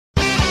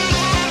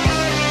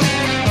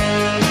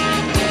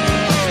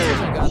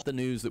got the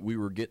news that we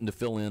were getting to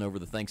fill in over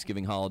the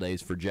Thanksgiving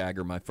holidays for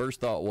Jagger, my first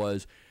thought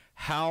was,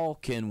 how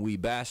can we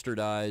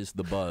bastardize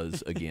the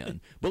buzz again?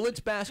 But let's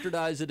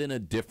bastardize it in a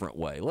different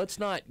way. Let's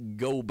not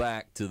go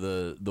back to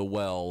the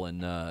well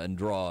and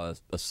draw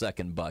a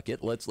second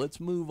bucket. Let's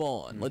move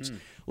on.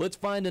 Let's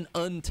find an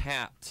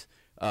untapped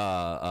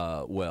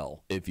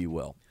well, if you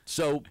will.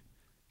 So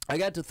I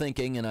got to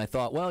thinking, and I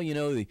thought, well, you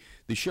know,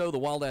 the show, the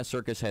Wild Ass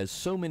Circus, has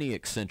so many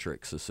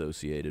eccentrics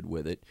associated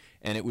with it,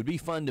 and it would be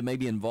fun to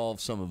maybe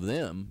involve some of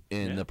them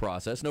in the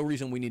process. No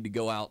reason we need to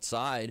go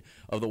outside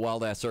of the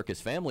Wild Ass Circus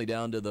family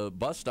down to the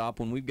bus stop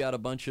when we've got a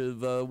bunch of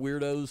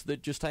weirdos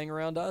that just hang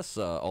around us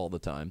all the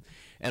time.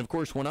 And, of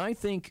course, when I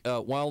think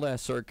Wild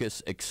Ass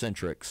Circus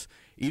eccentrics,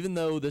 even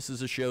though this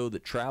is a show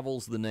that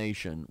travels the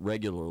nation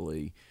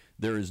regularly,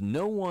 there is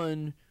no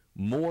one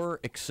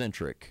more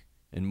eccentric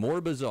and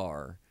more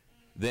bizarre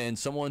than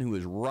someone who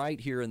is right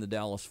here in the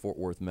Dallas-Fort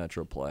Worth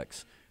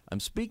Metroplex.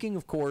 I'm speaking,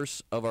 of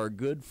course, of our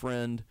good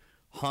friend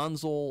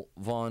Hansel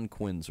von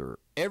Quenzer.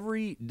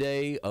 Every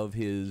day of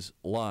his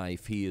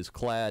life, he is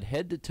clad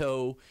head to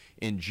toe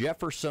in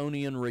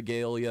Jeffersonian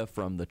regalia,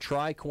 from the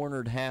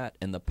tri-cornered hat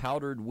and the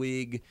powdered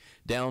wig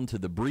down to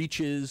the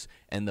breeches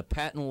and the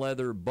patent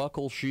leather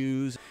buckle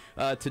shoes.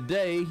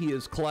 Today, he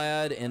is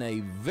clad in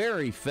a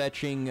very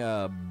fetching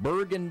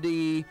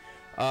burgundy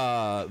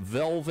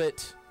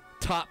velvet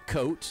top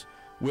coat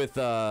with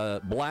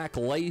black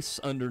lace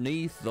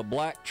underneath, the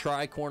black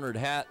tri-cornered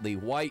hat, the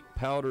white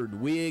powdered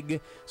wig,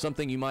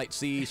 something you might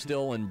see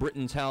still in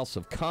Britain's House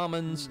of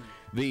Commons,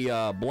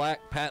 the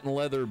black patent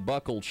leather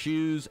buckled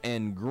shoes,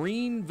 and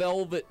green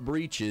velvet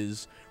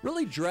breeches,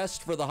 really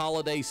dressed for the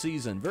holiday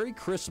season. Very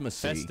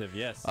Christmassy. Festive,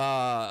 yes.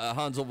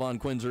 Hansel von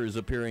Quenzer is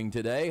appearing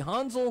today.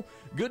 Hansel,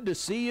 good to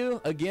see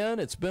you again.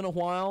 It's been a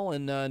while,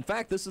 and in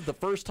fact, this is the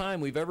first time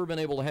we've ever been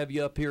able to have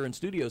you up here in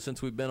studio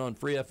since we've been on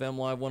Free FM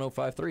Live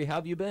 105.3. How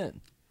have you been?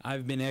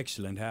 I've been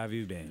excellent. How have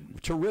you been?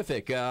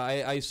 Terrific.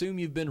 I assume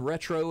you've been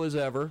retro as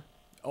ever.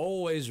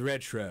 Always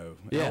retro.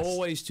 Yes.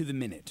 Always to the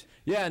minute.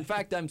 Yeah, in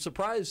fact, I'm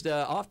surprised.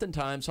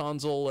 Oftentimes,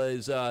 Hansel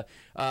is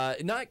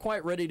not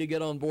quite ready to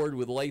get on board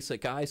with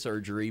LASIK eye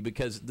surgery,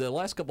 because the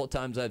last couple of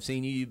times I've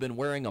seen you, you've been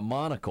wearing a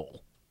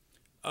monocle.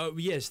 Oh,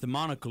 yes, the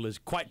monocle is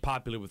quite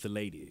popular with the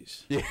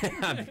ladies.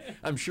 Yeah,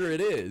 I'm sure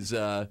it is.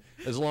 As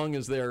long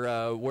as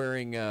they're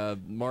wearing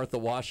Martha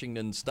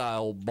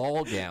Washington-style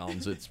ball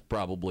gowns, it's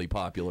probably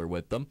popular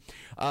with them.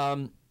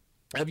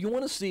 If you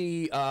want to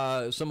see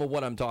some of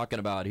what I'm talking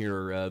about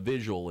here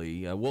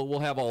visually, we'll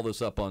have all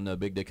this up on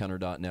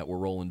BigDickHunter.net. We're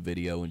rolling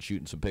video and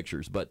shooting some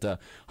pictures. But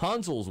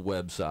Hansel's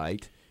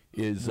website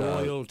is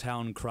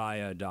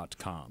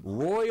RoyalTownCrier.com.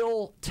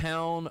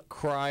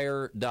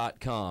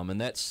 RoyalTownCrier.com,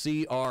 and that's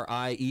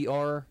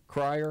C-R-I-E-R,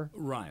 Crier?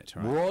 Right.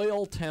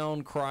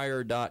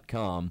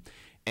 RoyalTownCrier.com.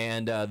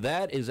 And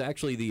that is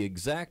actually the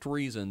exact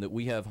reason that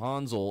we have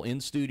Hansel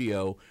in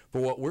studio for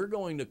what we're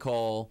going to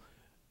call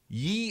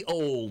Ye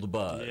Old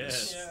Buzz.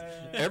 Yes.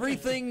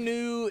 Everything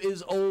new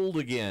is old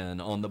again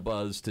on the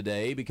Buzz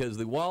today, because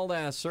the Wild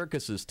Ass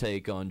Circus's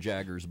take on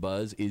Jagger's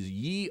Buzz is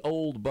Ye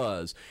Old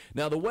Buzz.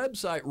 Now, the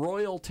website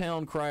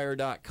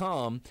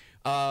RoyalTownCrier.com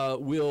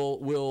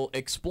will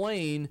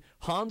explain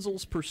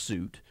Hansel's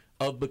pursuit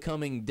of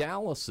becoming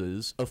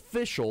Dallas's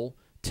official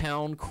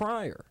town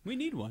crier. We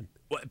need one.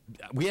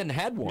 We hadn't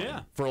had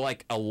one for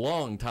like a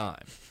long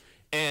time,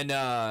 and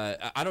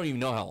I don't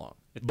even know how long.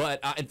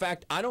 But, in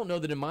fact, I don't know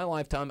that in my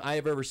lifetime I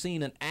have ever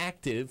seen an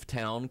active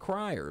town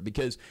crier,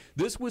 because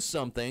this was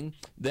something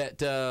that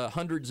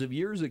hundreds of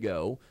years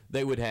ago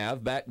they would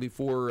have, back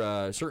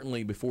before,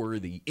 certainly before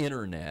the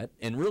internet,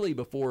 and really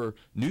before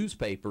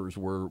newspapers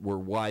were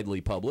widely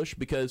published,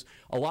 because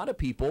a lot of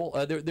people,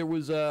 there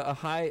was a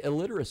high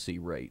illiteracy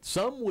rate.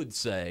 Some would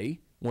say,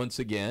 once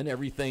again,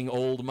 everything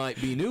old might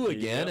be new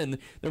again, and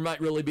there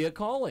might really be a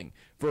calling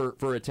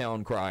for a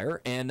town crier.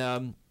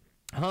 And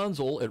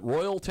Hansel at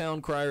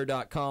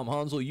RoyalTownCrier.com.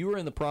 Hansel, you are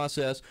in the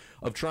process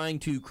of trying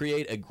to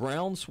create a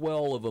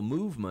groundswell of a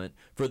movement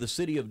for the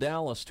city of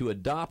Dallas to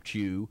adopt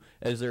you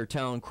as their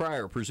town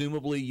crier.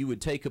 Presumably, you would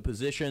take a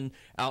position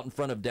out in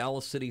front of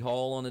Dallas City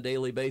Hall on a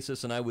daily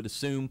basis, and I would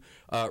assume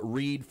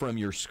read from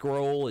your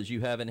scroll, as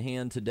you have in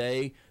hand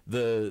today,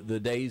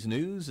 the day's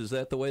news. Is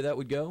that the way that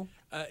would go?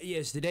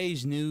 Yes, the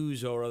day's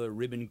news or other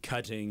ribbon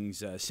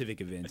cuttings,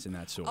 civic events, and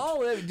that sort.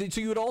 Oh, so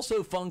you would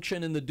also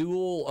function in the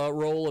dual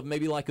role of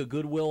maybe like a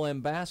goodwill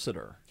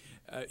ambassador.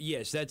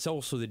 Yes, that's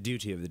also the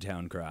duty of the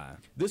town crier.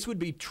 This would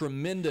be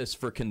tremendous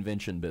for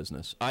convention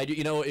business.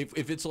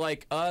 If it's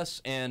like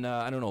us and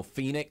I don't know,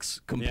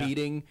 Phoenix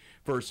competing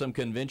for some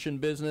convention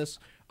business,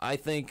 I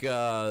think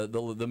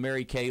the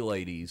Mary Kay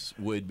ladies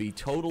would be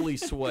totally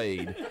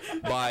swayed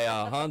by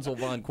Hansel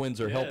von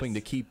Quenzer helping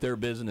to keep their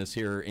business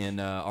here in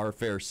our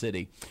fair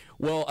city.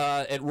 Well,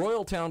 at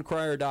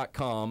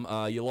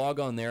RoyalTownCrier.com, you log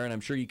on there, and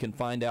I'm sure you can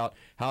find out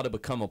how to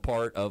become a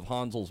part of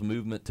Hansel's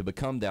movement to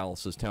become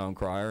Dallas's town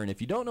crier. And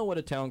if you don't know what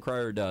a town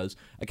crier does,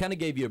 I kind of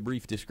gave you a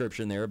brief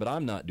description there, but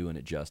I'm not doing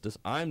it justice.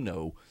 I'm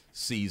no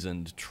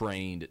seasoned,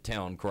 trained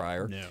town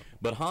crier. No.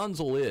 But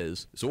Hansel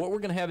is. So what we're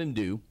going to have him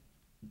do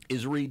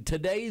is read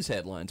today's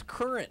headlines,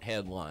 current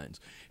headlines,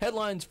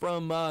 headlines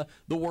from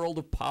the world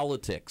of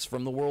politics,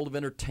 from the world of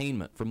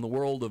entertainment, from the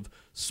world of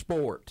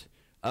sport.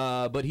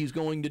 But he's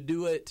going to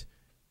do it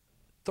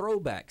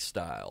throwback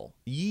style,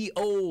 ye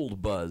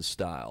old buzz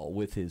style,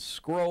 with his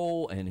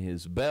scroll and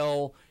his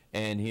bell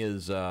and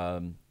his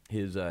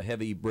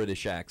heavy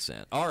British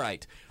accent. All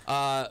right.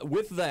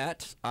 With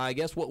that, I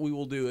guess what we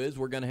will do is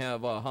we're going to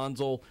have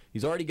Hansel.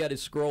 He's already got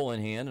his scroll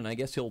in hand, and I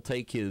guess he'll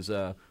take his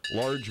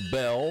large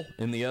bell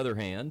in the other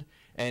hand,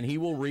 and he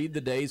will read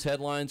the day's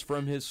headlines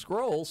from his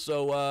scroll.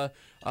 So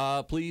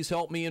please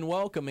help me in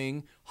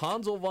welcoming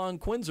Hansel von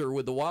Quenzer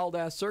with the Wild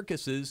Ass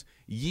Circus's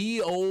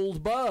Ye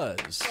Old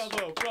Buzz.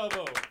 Bravo,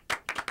 bravo.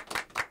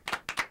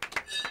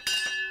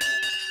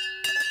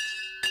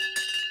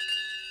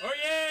 Oh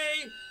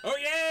yay! Oh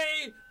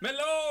yay! My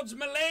lords,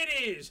 my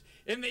ladies!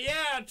 In the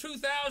year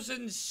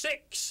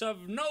 2006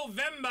 of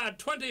November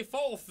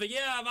 24th, the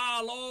year of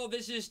our Lord,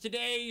 this is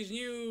today's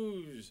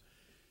news.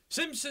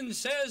 Simpson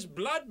says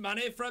blood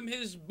money from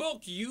his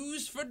book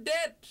used for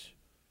debt.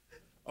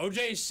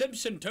 O.J.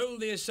 Simpson told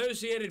the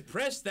Associated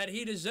Press that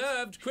he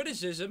deserved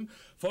criticism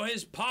for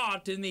his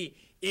part in the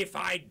If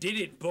I Did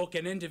It book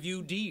and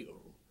interview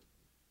deal.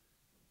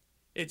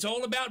 It's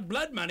all about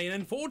blood money, and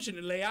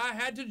unfortunately I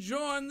had to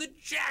join the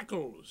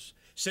jackals,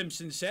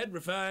 Simpson said,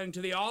 referring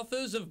to the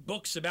authors of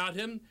books about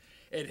him.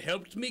 It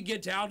helped me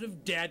get out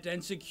of debt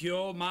and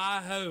secure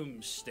my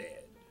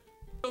homestead.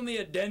 On the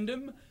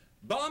addendum,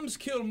 bombs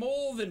kill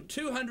more than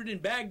 200 in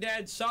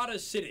Baghdad, Sada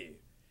City.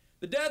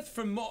 The death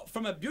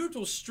from a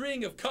brutal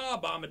string of car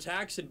bomb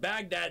attacks in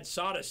Baghdad,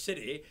 Sada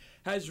City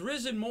has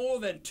risen more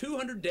than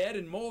 200 dead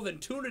and more than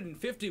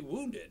 250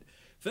 wounded.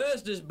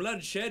 Thursday's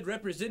bloodshed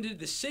represented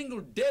the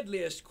single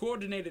deadliest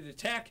coordinated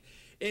attack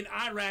in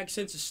Iraq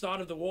since the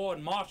start of the war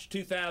in March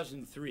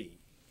 2003.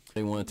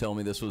 They want to tell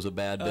me this was a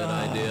bad bit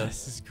idea?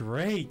 This is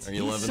great. Are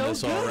you He's loving so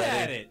this good already?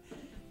 at it.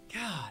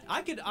 God,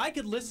 I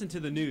could listen to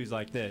the news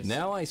like this.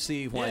 Now I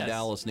see why Yes.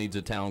 Dallas needs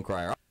a town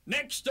crier.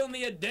 Next on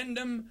the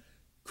addendum,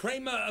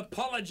 Kramer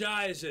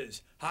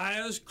apologizes,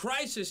 hires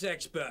crisis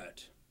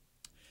expert.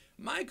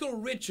 Michael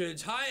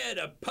Richards hired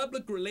a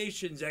public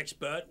relations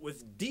expert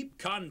with deep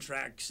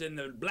contracts in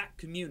the black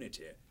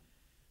community.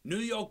 New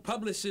York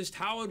publicist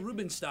Howard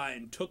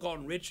Rubenstein took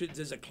on Richards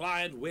as a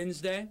client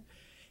Wednesday.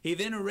 He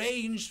then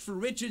arranged for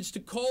Richards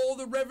to call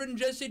the Reverend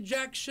Jesse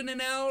Jackson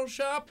and Al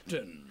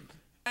Sharpton.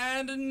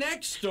 And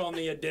next on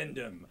the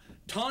addendum,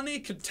 Tawny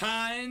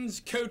Katine's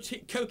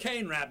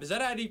cocaine rap. Is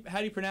that how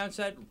do you pronounce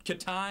that?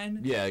 Katine?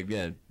 Yeah,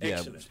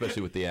 Excellent.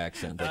 especially with the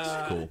accent.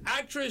 That's cool.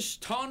 Actress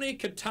Tawny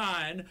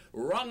Katine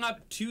rung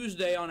up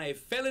Tuesday on a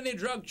felony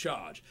drug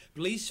charge.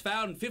 Police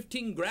found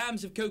 15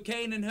 grams of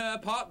cocaine in her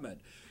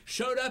apartment.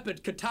 Showed up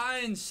at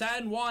Katine's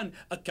San Juan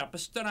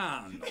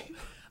Capistrano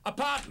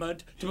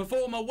apartment to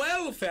perform a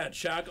welfare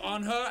check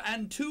on her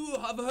and two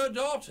of her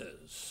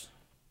daughters.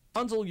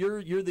 Hansel,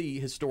 you're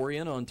the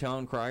historian on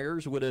town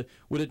criers. Would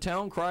a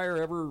town crier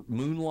ever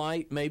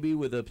moonlight maybe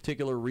with a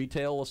particular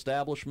retail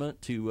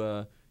establishment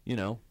to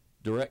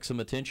direct some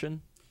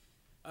attention?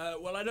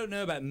 Well, I don't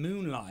know about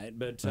moonlight,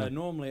 but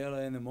normally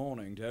early in the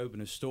morning to open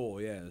a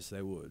store, yes,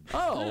 they would.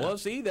 Oh, well,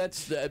 see,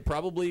 that's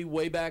probably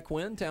way back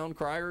when town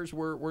criers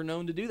were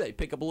known to do that.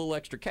 Pick up a little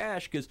extra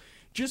cash, because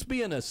just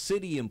being a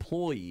city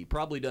employee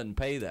probably doesn't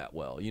pay that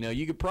well. You know,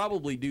 you could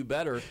probably do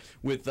better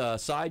with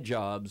side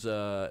jobs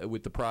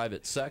with the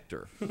private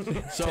sector.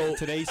 So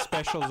Today's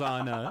specials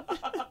on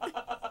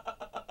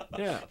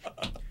yeah.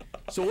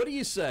 So what do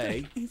you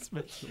say?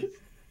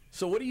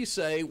 So what do you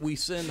say we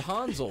send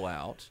Hansel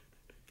out?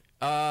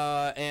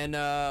 And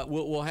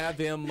we'll have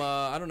him,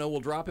 I don't know,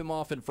 we'll drop him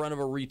off in front of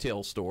a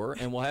retail store,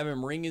 and we'll have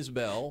him ring his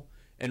bell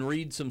and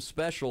read some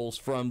specials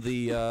from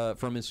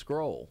his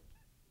scroll.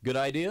 Good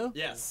idea?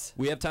 Yes.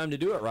 We have time to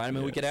do it, right? I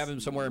mean, we could have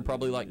him somewhere in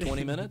probably like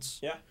 20 minutes.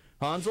 Yeah.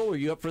 Hansel, are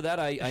you up for that?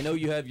 I know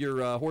you have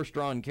your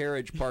horse-drawn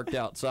carriage parked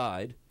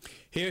outside.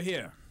 Here,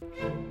 here.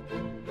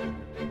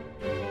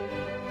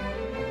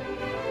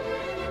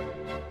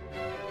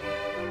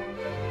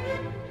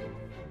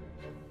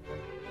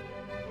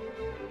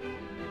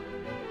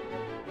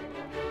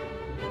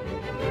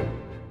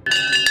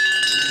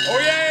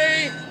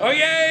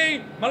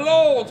 Oyez, my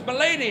lords, my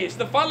ladies,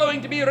 the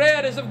following to be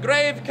read is of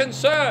grave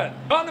concern.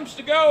 Condoms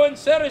to Go and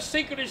Sarah's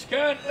Secret is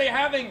currently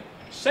having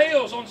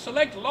sales on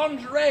select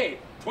lingerie,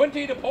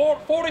 20 to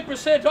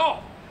 40%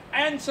 off,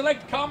 and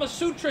select Kama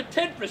Sutra,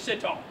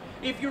 10% off.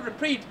 If you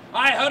repeat,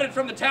 I heard it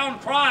from the town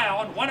crier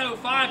on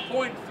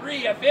 105.3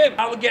 FM,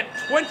 I will get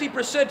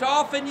 20%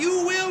 off, and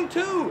you will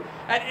too,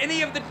 at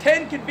any of the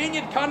 10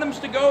 convenient Condoms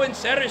to Go and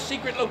Sarah's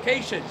Secret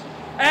locations.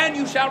 And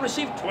you shall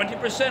receive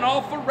 20%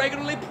 off for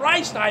regularly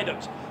priced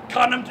items.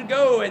 Condom to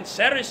Go and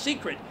Sarah's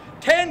Secret.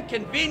 10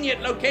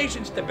 convenient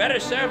locations to better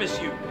service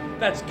you.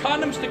 That's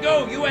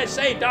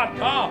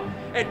condomstogousa.com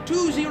at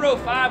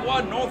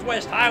 2051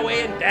 Northwest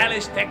Highway in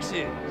Dallas,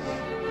 Texas.